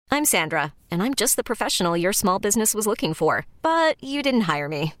I'm Sandra, and I'm just the professional your small business was looking for. But you didn't hire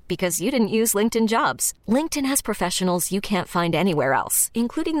me because you didn't use LinkedIn Jobs. LinkedIn has professionals you can't find anywhere else,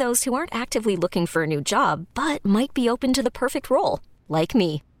 including those who aren't actively looking for a new job, but might be open to the perfect role, like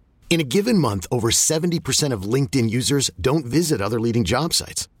me. In a given month, over 70% of LinkedIn users don't visit other leading job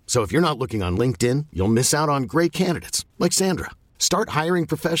sites. So if you're not looking on LinkedIn, you'll miss out on great candidates like Sandra. Start hiring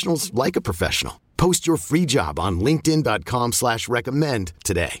professionals like a professional. Post your free job on linkedin.com/recommend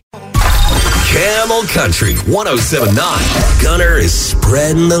today. Camel Country 107.9. Gunner is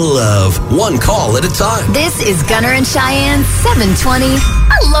spreading the love, one call at a time. This is Gunner and Cheyenne 720.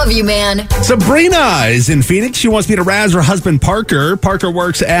 I love you, man. Sabrina is in Phoenix. She wants me to razz her husband, Parker. Parker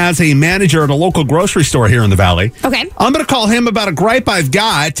works as a manager at a local grocery store here in the Valley. Okay. I'm going to call him about a gripe I've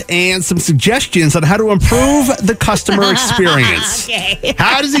got and some suggestions on how to improve the customer experience. Okay.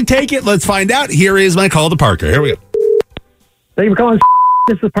 How does he take it? Let's find out. Here is my call to Parker. Here we go. Thank you for calling.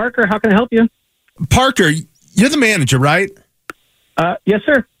 This is Parker. How can I help you? Parker, you're the manager, right? Yes,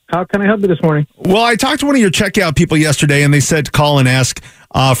 sir. How can I help you this morning? Well, I talked to one of your checkout people yesterday, and they said to call and ask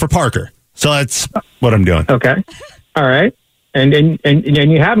for Parker. So that's what I'm doing. Okay. All right. And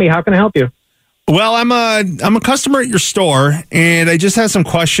you have me. How can I help you? Well, I'm a customer at your store, and I just had some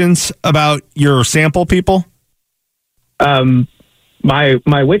questions about your sample people. My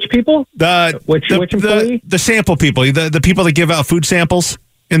which people? Which employee? The sample people, the people that give out food samples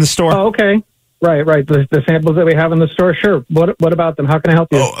in the store. Oh, okay. Right. The samples that we have in the store. Sure. What about them? How can I help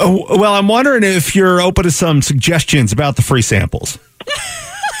you? Well, I'm wondering if you're open to some suggestions about the free samples.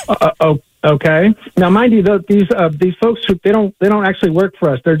 Okay. Now, mind you, these folks they don't actually work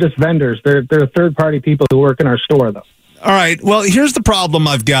for us. They're just vendors. They're third party people who work in our store, though. All right. Well, here's the problem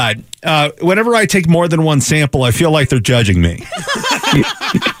I've got. Whenever I take more than one sample, I feel like they're judging me.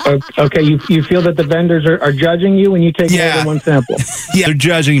 Okay. You feel that the vendors are judging you when you take more than one sample? Yeah, they're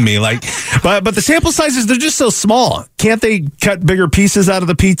judging me. But the sample sizes, they're just so small. Can't they cut bigger pieces out of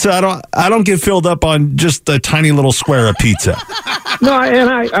the pizza? I don't get filled up on just a tiny little square of pizza. No, and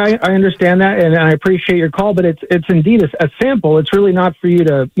I understand that, and I appreciate your call, but it's indeed a sample. It's really not for you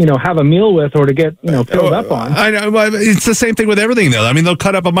to have a meal with or to get filled up on. I know. It's the same thing with everything, though. I mean, they'll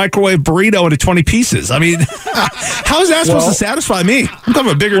cut up a microwave burrito into 20 pieces. I mean, how is that supposed to satisfy me? I'm kind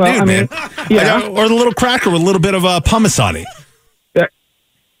of a bigger dude, man. Yeah. Or the little cracker with a little bit of pumice on it.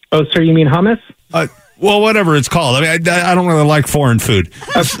 Oh, sir, you mean hummus? Well, whatever it's called. I mean, I don't really like foreign food.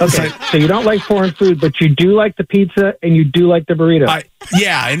 Okay, so you don't like foreign food, but you do like the pizza and you do like the burrito.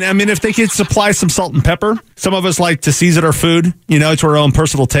 Yeah, and I mean, if they could supply some salt and pepper, some of us like to season our food, to our own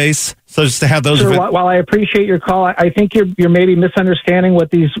personal taste. So just to have those. Sure, while I appreciate your call, I think you're maybe misunderstanding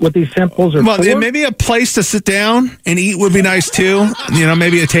what these samples are for. Maybe a place to sit down and eat would be nice too.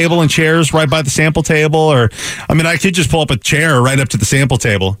 Maybe a table and chairs right by the sample table, or I could just pull up a chair right up to the sample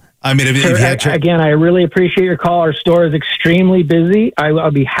table. I mean, if you had again, I really appreciate your call. Our store is extremely busy. I'll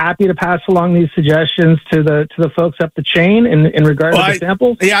be happy to pass along these suggestions to the folks up the chain in regard to the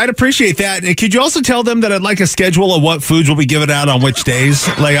samples. Yeah, I'd appreciate that. And could you also tell them that I'd like a schedule of what foods will be given out on which days?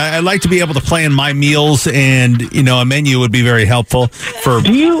 I'd like to be able to plan my meals, and a menu would be very helpful.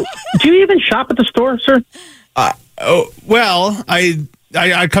 Do you even shop at the store, sir? Well,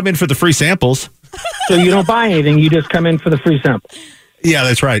 I come in for the free samples. So you don't buy anything; you just come in for the free sample. Yeah,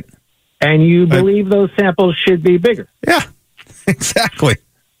 that's right. And you believe those samples should be bigger. Yeah, exactly.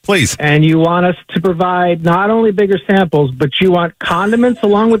 Please. And you want us to provide not only bigger samples, but you want condiments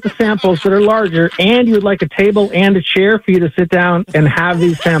along with the samples that are larger, and you would like a table and a chair for you to sit down and have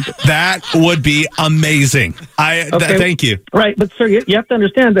these samples. That would be amazing. Thank you. Right, but sir, you have to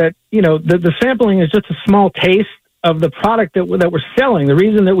understand that, the sampling is just a small taste of the product that we're selling. The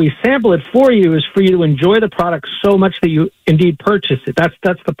reason that we sample it for you is for you to enjoy the product so much that you indeed purchase it. That's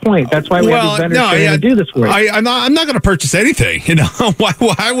the point. That's why we have these vendors to do this for you. I'm not going to purchase anything.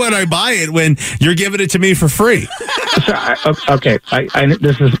 Why would I buy it when you're giving it to me for free? Okay,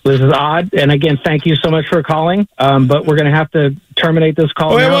 this is odd. And again, thank you so much for calling. But we're going to have to terminate this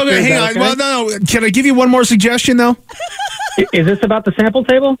call. Hang on. Okay? Well, no. Can I give you one more suggestion though? Is this about the sample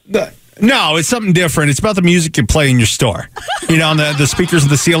table? No, it's something different. It's about the music you play in your store. On the speakers in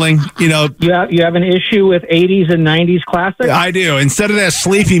the ceiling. You have an issue with 80s and 90s classics? I do. Instead of that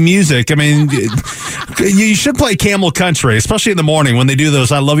sleepy music, you should play Camel Country, especially in the morning when they do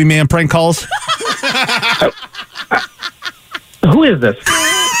those "I Love You, Man" prank calls. Who is this?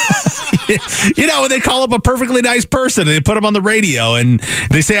 When they call up a perfectly nice person and they put them on the radio and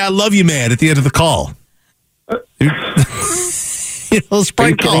they say "I love you, man" at the end of the call. Those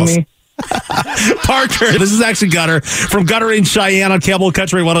prank calls. Me? Parker, this is actually Gunner from Gunner in Cheyenne on Camel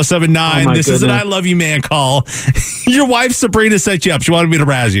Country 107.9. This is an I love you man call. Your wife Sabrina set you up. She wanted me to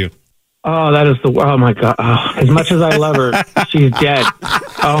razz you. Oh, that is oh my God. Oh, as much as I love her, she's dead.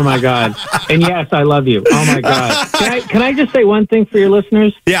 Oh my God. And yes, I love you. Oh my God. Can I just say one thing for your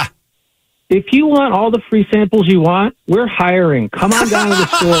listeners? Yeah. If you want all the free samples you want, we're hiring. Come on down to the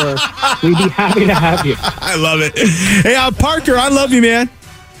store. We'd be happy to have you. I love it. Hey, Parker, I love you, man.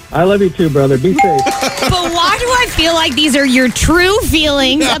 I love you too, brother. Be safe. But why do I feel like these are your true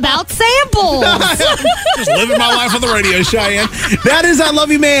feelings about samples? Just living my life on the radio, Cheyenne. That is I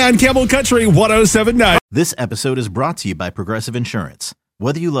Love You Man, Camel Country 107.9. This episode is brought to you by Progressive Insurance.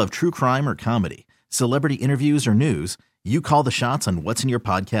 Whether you love true crime or comedy, celebrity interviews or news, you call the shots on what's in your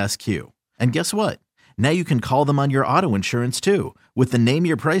podcast queue. And guess what? Now you can call them on your auto insurance too with the Name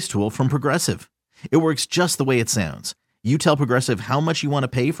Your Price tool from Progressive. It works just the way it sounds. You tell Progressive how much you want to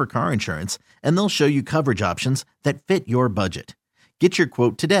pay for car insurance, and they'll show you coverage options that fit your budget. Get your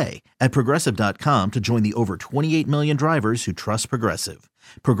quote today at Progressive.com to join the over 28 million drivers who trust Progressive.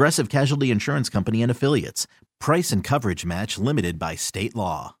 Progressive Casualty Insurance Company and Affiliates. Price and coverage match limited by state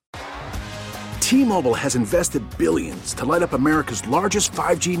law. T-Mobile has invested billions to light up America's largest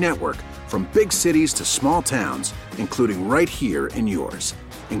 5G network, from big cities to small towns, including right here in yours.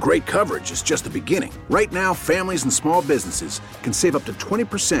 And great coverage is just the beginning. Right now, families and small businesses can save up to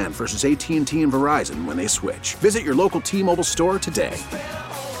 20% versus AT&T and Verizon when they switch. Visit your local T-Mobile store today.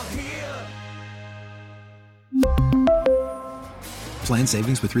 Plan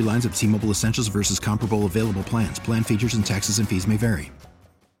savings with 3 lines of T-Mobile Essentials versus comparable available plans. Plan features and taxes and fees may vary.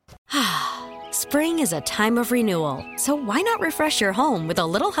 Spring is a time of renewal, so why not refresh your home with a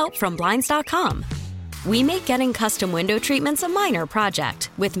little help from Blinds.com? We make getting custom window treatments a minor project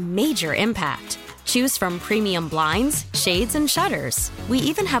with major impact. Choose from premium blinds, shades, and shutters. We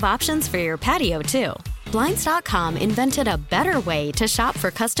even have options for your patio, too. Blinds.com invented a better way to shop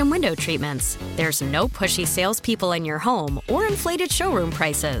for custom window treatments. There's no pushy salespeople in your home or inflated showroom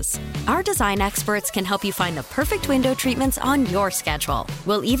prices. Our design experts can help you find the perfect window treatments on your schedule.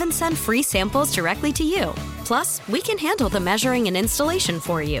 We'll even send free samples directly to you. Plus, we can handle the measuring and installation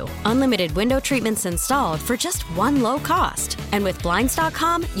for you. Unlimited window treatments installed for just one low cost. And with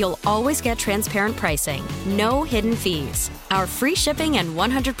Blinds.com, you'll always get transparent pricing. No hidden fees. Our free shipping and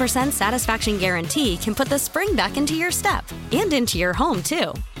 100% satisfaction guarantee can put the spring back into your step and into your home,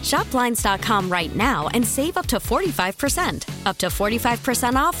 too. Shop Blinds.com right now and save up to 45%. Up to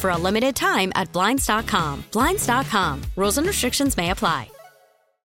 45% off for a limited time at Blinds.com. Blinds.com. Rules and restrictions may apply.